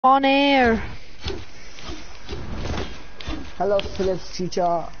On air. Hello, Phillips,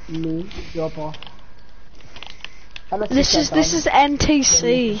 teacher, me, your boss. Hello, This is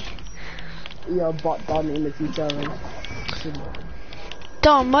NTC. Your bot down in the future, right?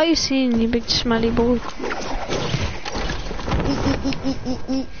 Don, what are you seeing, you big smelly boy?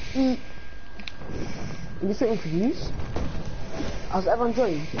 You so confused? Has everyone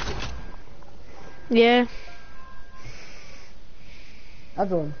joined? Yeah.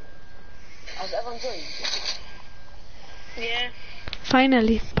 Everyone. Has everyone joined? Yeah.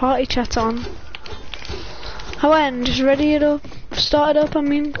 Finally, party chat's on. How end? Just ready it up? Start it up, I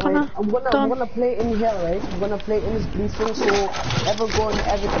mean, kinda. I'm gonna play in here, right? I'm gonna play in this blue thing, so ever go in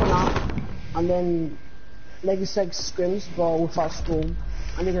every corner, and then like it's like scrims, but without storm,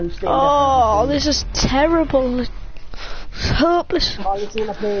 and they're gonna stay. Oh, this is terrible. It's hopeless. I just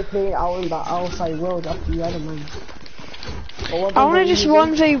wanna play out in the outside world after you, I don't mind. I wanna just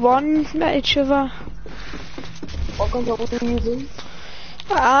 1v1 at each other. What guns are you using?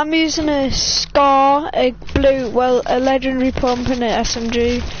 I'm using a Scar, a a legendary pump and a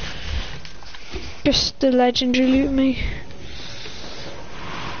SMG. Just the legendary loot me.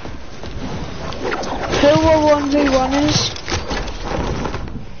 Who will 1v1 is?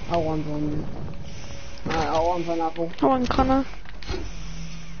 I want one. I want an apple. I want Connor.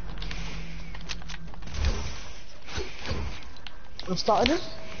 I've started it?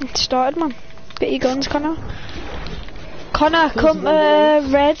 It started, man. Get your guns, Connor. Connor, come to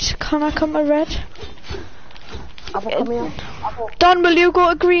red. Connor, come to red. Apple, come here. Apple. Don, will you go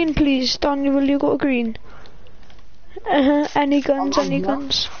to green, please? Don, will you go to green? Any guns, any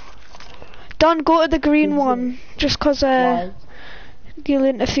guns? Don, go to the green one. Just cause you'll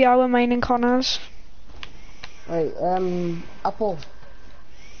interfere with mine and Connor's. Right, Apple.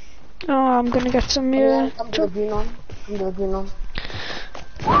 Oh, I'm gonna get some Come to the green one. Come to the green one.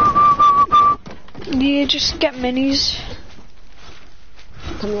 Yeah, just get minis.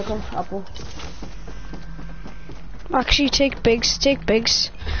 Come here, come, Apple. Actually, take bigs,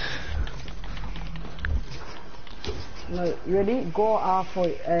 No, you ready? Go for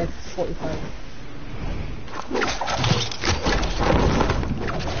 45.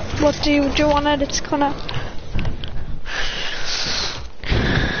 What do you want it? It's Connor.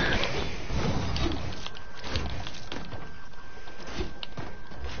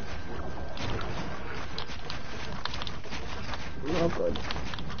 Oh, good.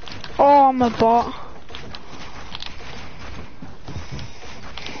 Oh, I'm a bot.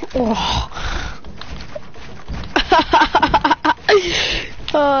 Oh.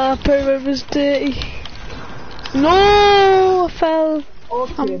 Oh, that pyramid was dirty. No, I fell.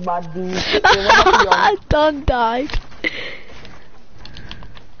 Okay, buddy. I done died.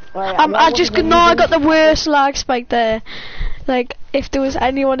 Right, I got the worst lag spike there. Like, if there was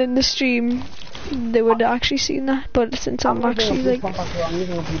anyone in the stream, they would have actually seen that. But since I'm actually like,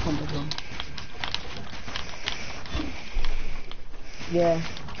 yeah.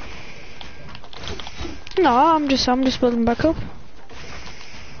 no, I'm just building back up.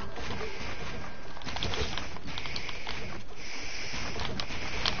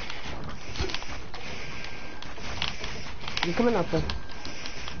 You coming up there?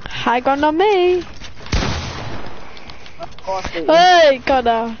 Hi, Connor, me. Of course. Hey,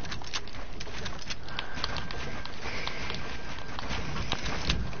 Connor.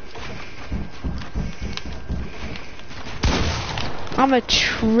 I'm a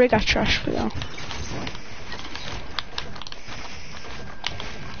trigger trash for you.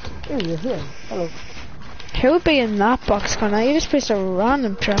 Hey, you're here. Hello. Who would be in that box, Connor? You just placed a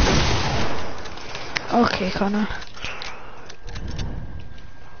random trap. Okay, Connor.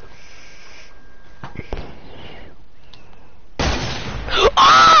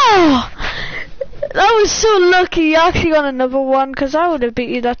 Oh! That was so lucky you actually got another one, because I would have beat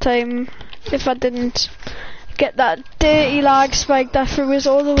you that time if I didn't get that dirty lag spike that threw us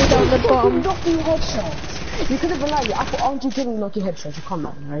all the way down the bottom. Lucky headshots. You could have been like, aren't you giving lucky headshots? You can't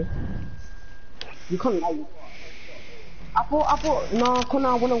lie, right? You can't lie. Apple, no, Connor,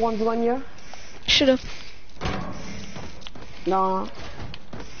 I wanna 1v1 you. Should've. No.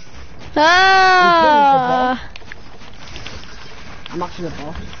 Ah! I'm actually a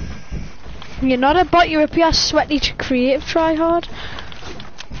boss. You're not a bot, you're a pure sweaty creative tryhard.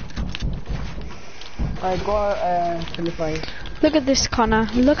 Alright, go 25. Look at this, Connor.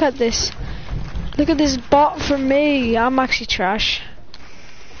 Look at this. Look at this bot from me. I'm actually trash.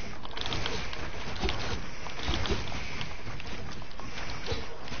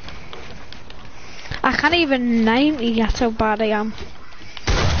 I can't even 90, that's how bad I am.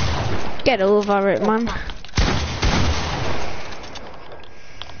 Get over it, man.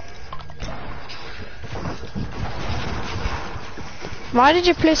 Why did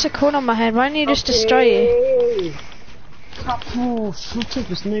you place a cone on my head? Why didn't you just destroy it? Oh, shut up,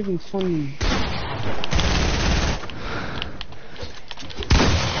 it's not even funny.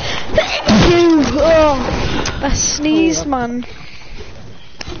 Ew, oh, I sneezed, man.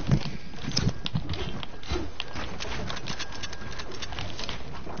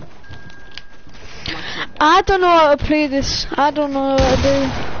 I don't know how to play this. I don't know how to do.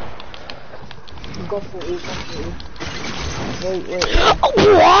 Go for it, go for it. Wait.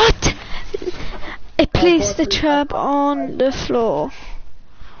 What? I placed the trap on the floor.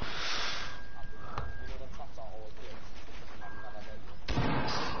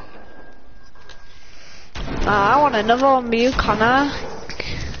 I want another one with you, Connor.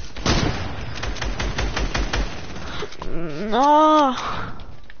 No.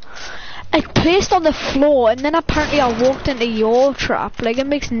 I placed on the floor and then apparently I walked into your trap. Like, it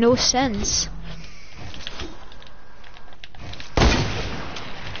makes no sense.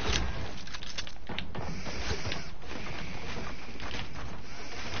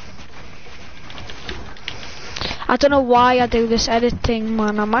 I don't know why I do this edit thing,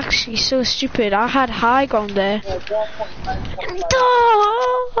 man. I'm actually so stupid. I had high ground there.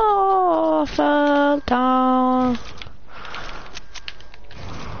 Oh, fell down.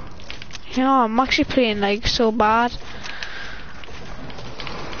 Yeah, I'm actually playing like so bad.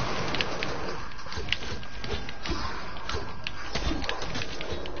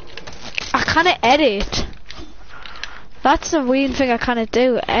 I can't edit. That's the weird thing I can't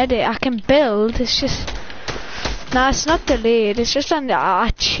do. Edit. I can build. It's just. Nah, it's not delayed. It's just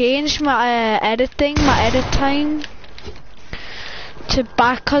I changed my edit time to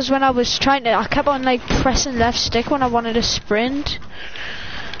back, cause when I was trying to, I kept on like pressing left stick when I wanted to sprint,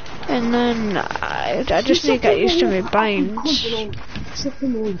 and then I just need to get used to my binds.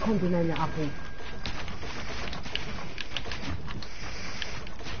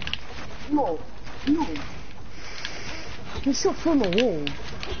 No. You should film a wall.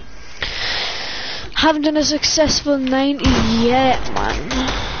 Haven't done a successful 90 yet, man.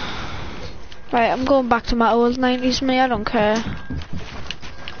 Right, I'm going back to my old 90s, me. I don't care.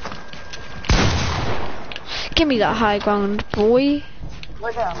 Give me that high ground, boy.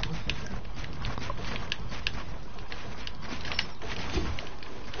 Where's that?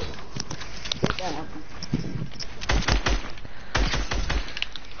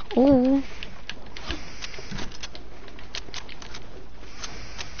 Ooh.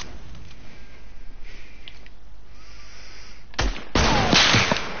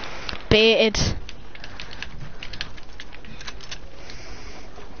 Baited.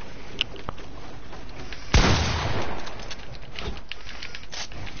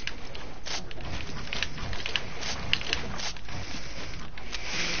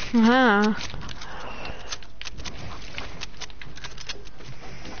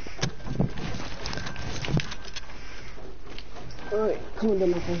 Alright, come on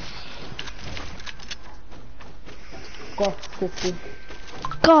then, my friend. Go, 50.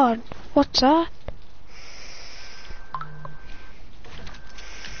 God, what's that?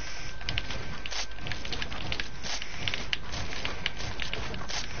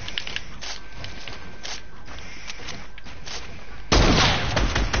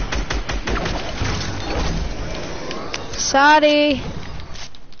 Sorry.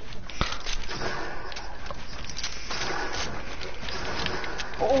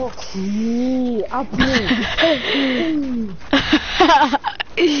 Okay, up here.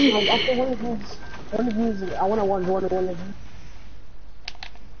 After one of these, I want one of these.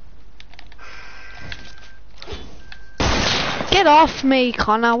 Get off me,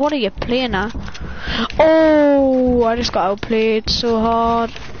 Connor. What are you playing at? Oh, I just got outplayed so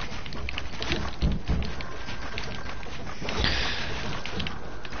hard.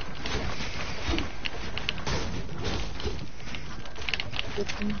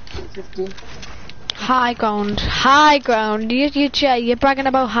 High ground. You're bragging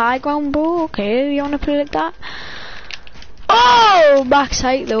about high ground, bro. Okay, you wanna play like that? Oh, max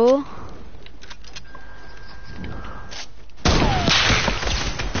height though.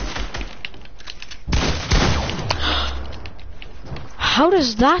 How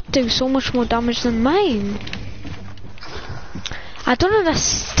does that do so much more damage than mine? I don't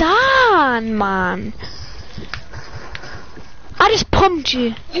understand, man. I just pumped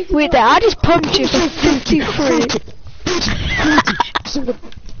you. Wait there, I just pumped you for 53.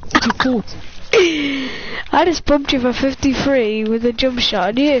 I just pumped you for 53 with a jump shot,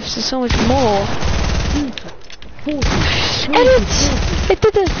 and you have so much more. It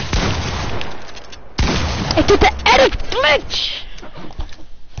did the edit glitch.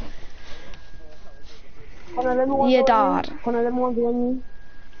 Connor, let me one Your go on dad. you. Connor, let me one go on you.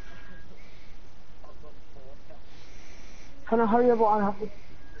 Connor, hurry up, I have to.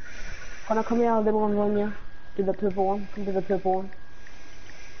 Connor, come here, let me one go on you. Do the purple one. Come to the purple one.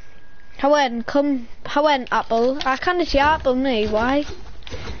 How Apple? I can't see Apple me, why?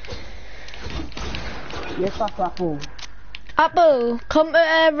 Yes, that's Apple. Apple, come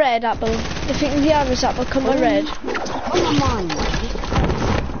to red Apple. If you can hear us Apple, come to red. Come on, man.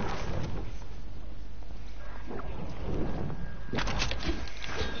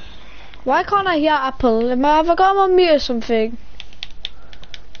 Why can't I hear Apple? Have I got him on mute or something?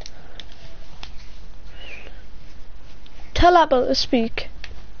 Tell Apple to speak.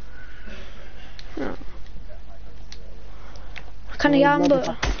 Oh. I can't hear him,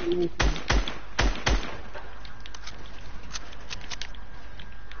 but...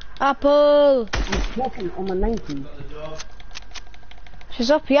 Apple! I'm smoking on my 90. She's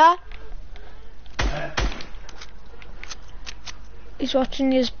up, yeah? He's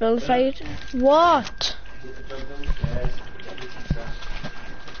watching his build fight. What?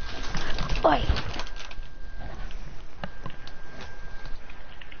 Oi.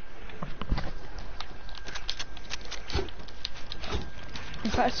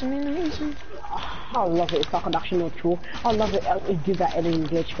 That's amazing. I love it. It's like an actual tool. I love it. It do that editing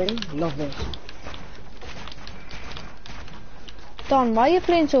glitch thing. Love it. Don, why are you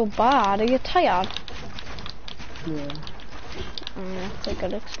playing so bad? Are you tired? Yeah. That's a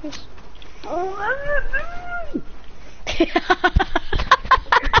good excuse.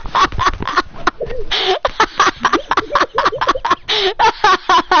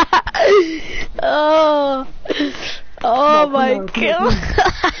 Oh my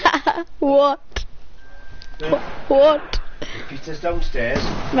god. What? What? The pizza's downstairs.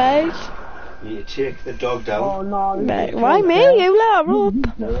 Mate? You need to take the dog down. Oh no. Mate, why me? You let her up.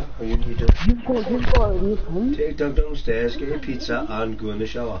 No, you need to You've got it. take the dog downstairs, get your pizza and go in the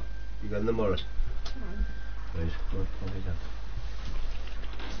shower. You got in the morris. Right, go on, down.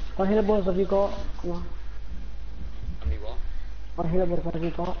 What hillbills have you got? Come on. How many what? What hillbills have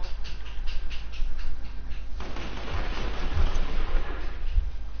you got?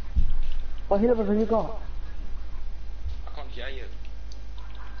 What hillbills have you got? I can't hear you.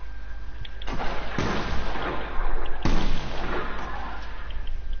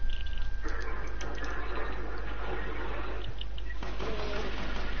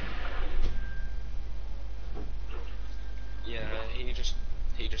 Yeah, he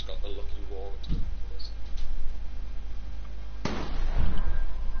just got the lucky wall.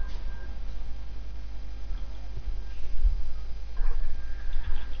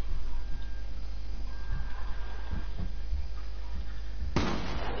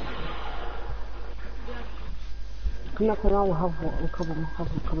 Come on, we'll have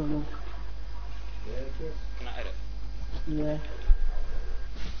a couple more. Can I edit? Yeah.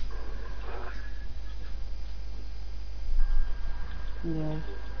 Yeah.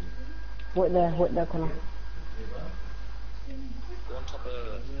 Wait there, Connor. Go on top of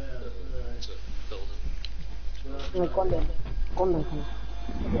the building. Yeah, go on there, Connor.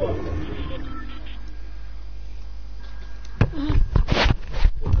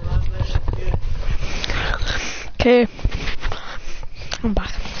 Okay. I'm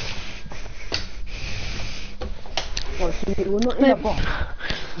back. Well, so we're not in the box.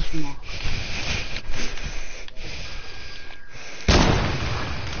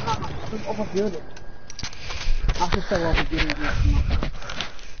 It's overbuilding. I have to say overbuilding.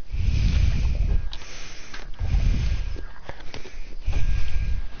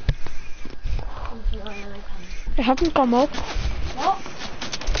 It hasn't come up.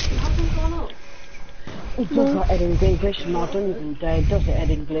 It does not edit glitch, no, don't even die, it does the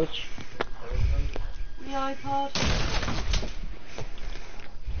edit glitch. The iPod.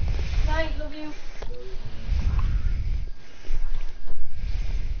 Bye, love you.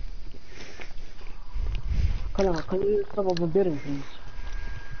 Connor, can you stop overbuilding please?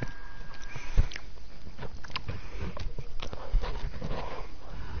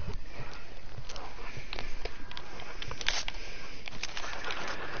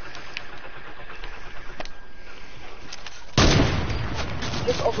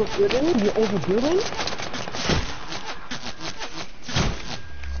 Just overbuilding? You're overbuilding?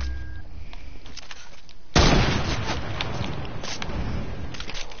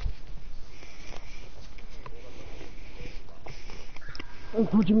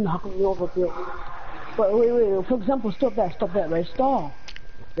 What do you mean, how come you overbuild? But wait, for example, stop that, right? Stop.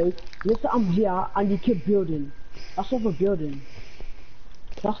 Right? Listen, I'm here and you keep building. That's overbuilding.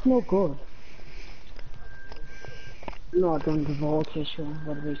 That's no good. No, I don't do okay, sure.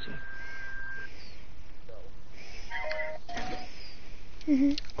 What do we say?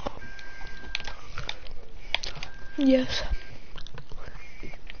 Mhm. Yes.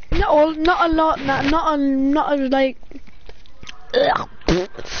 Not a lot. Not a like.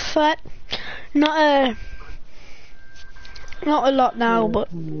 Fat. Not a lot now, but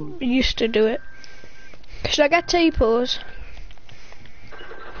I used to do it. Should I get T-pose?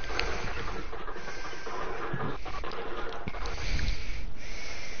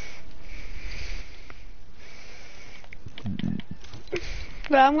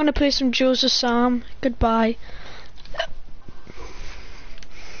 Right, I'm gonna play some Joseph Sam. Goodbye.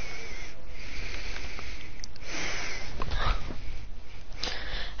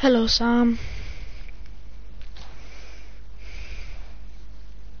 Hello, Sam.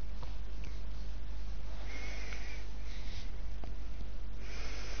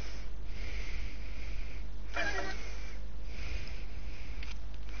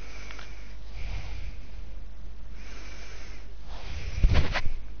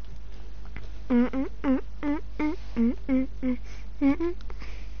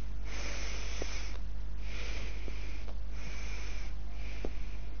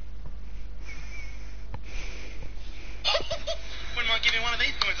 Wouldn't mind giving one of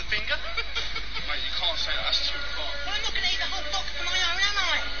these boys a finger. Mate, you can't say that. That's too far. Well, I'm not going to eat the whole box on my own, am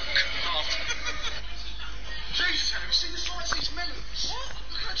I? Jesus, have you seen the size of these melons? What?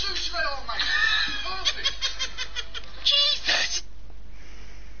 Look how juicy they are, mate. Perfect. Jesus!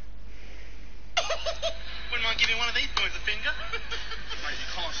 Wouldn't mind giving one of these boys a finger. Mate, you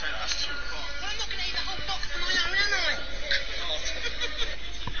can't say that. That's too far. Well, I'm not going to eat the whole box on my own, am I?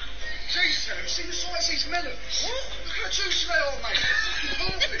 Jesus, have you seen the size of these melons? What? Look how juicy they are, mate.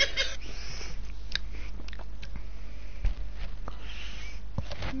 Perfect.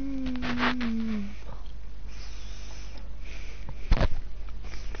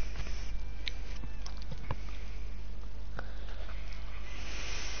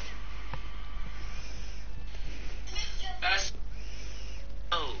 That's.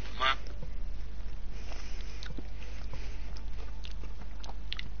 Oh, my.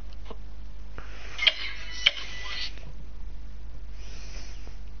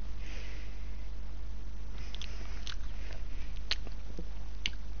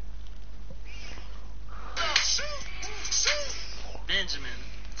 Benjamin,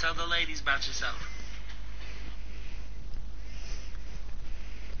 tell the ladies about yourself.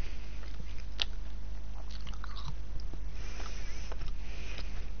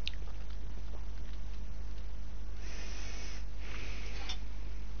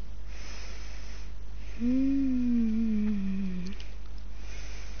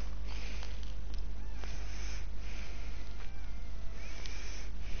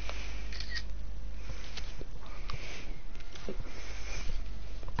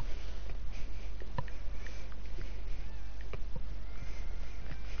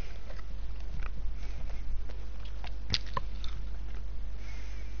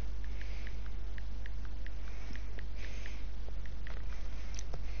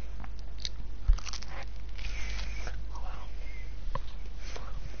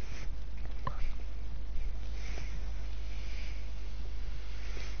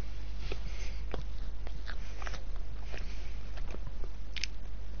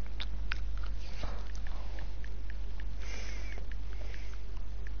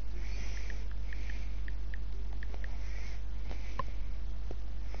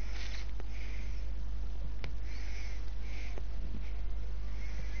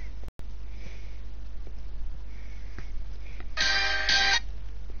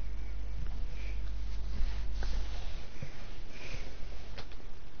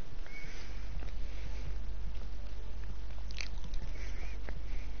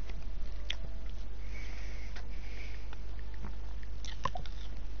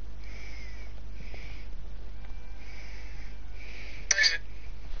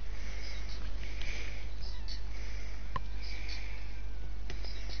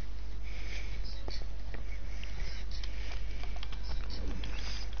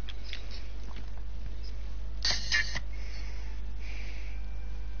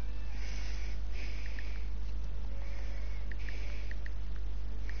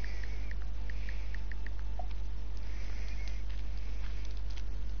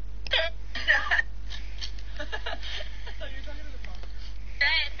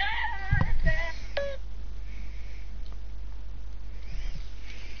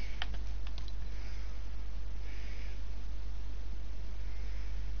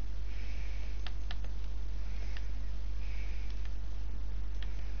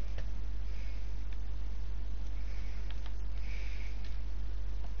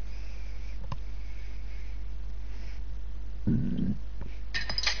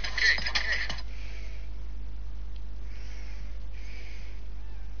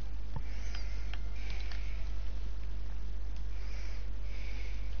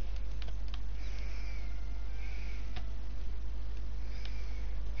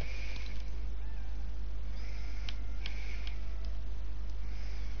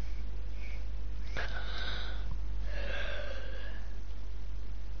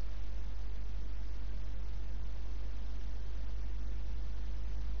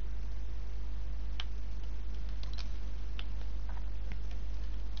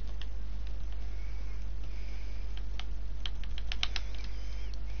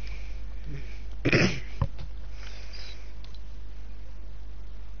 Hello.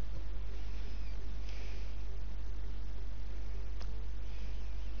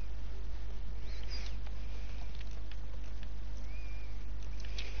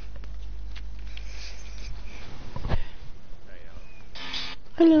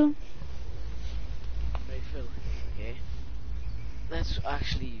 Right, Phil, okay? Let's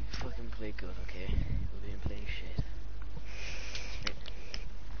actually fucking play good, okay? We've been playing shit. Right.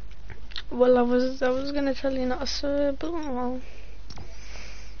 Well, I was gonna tell you not to swear, but oh well.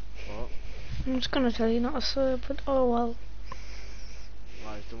 What? I'm just gonna tell you not to swear, but oh well.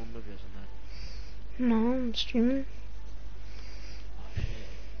 Why is the one with us on there? No, I'm streaming.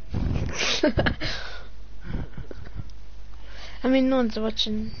 Oh shit. I mean, no one's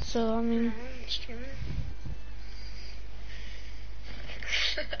watching, so I mean. I'm streaming.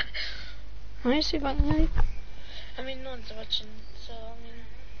 Let me see if I can help. I mean, no one's watching, so I mean.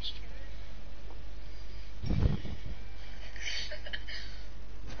 I'm streaming.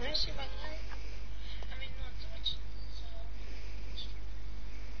 Let me see if I can help. I mean, no one's watching, so I'm streaming.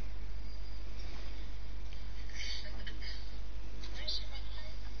 Let me see if I can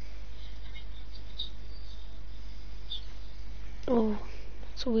help. I mean, no one's watching, so. Oh,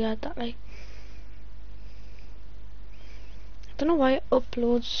 that's weird, that like. I don't know why it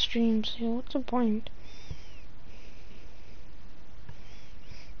uploads streams here, what's the point?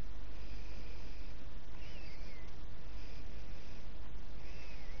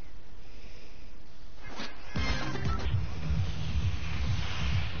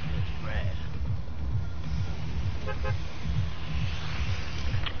 It's red.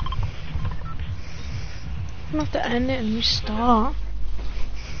 I'm gonna have to end it and restart.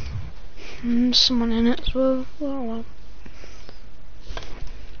 And someone in it as well. Oh well.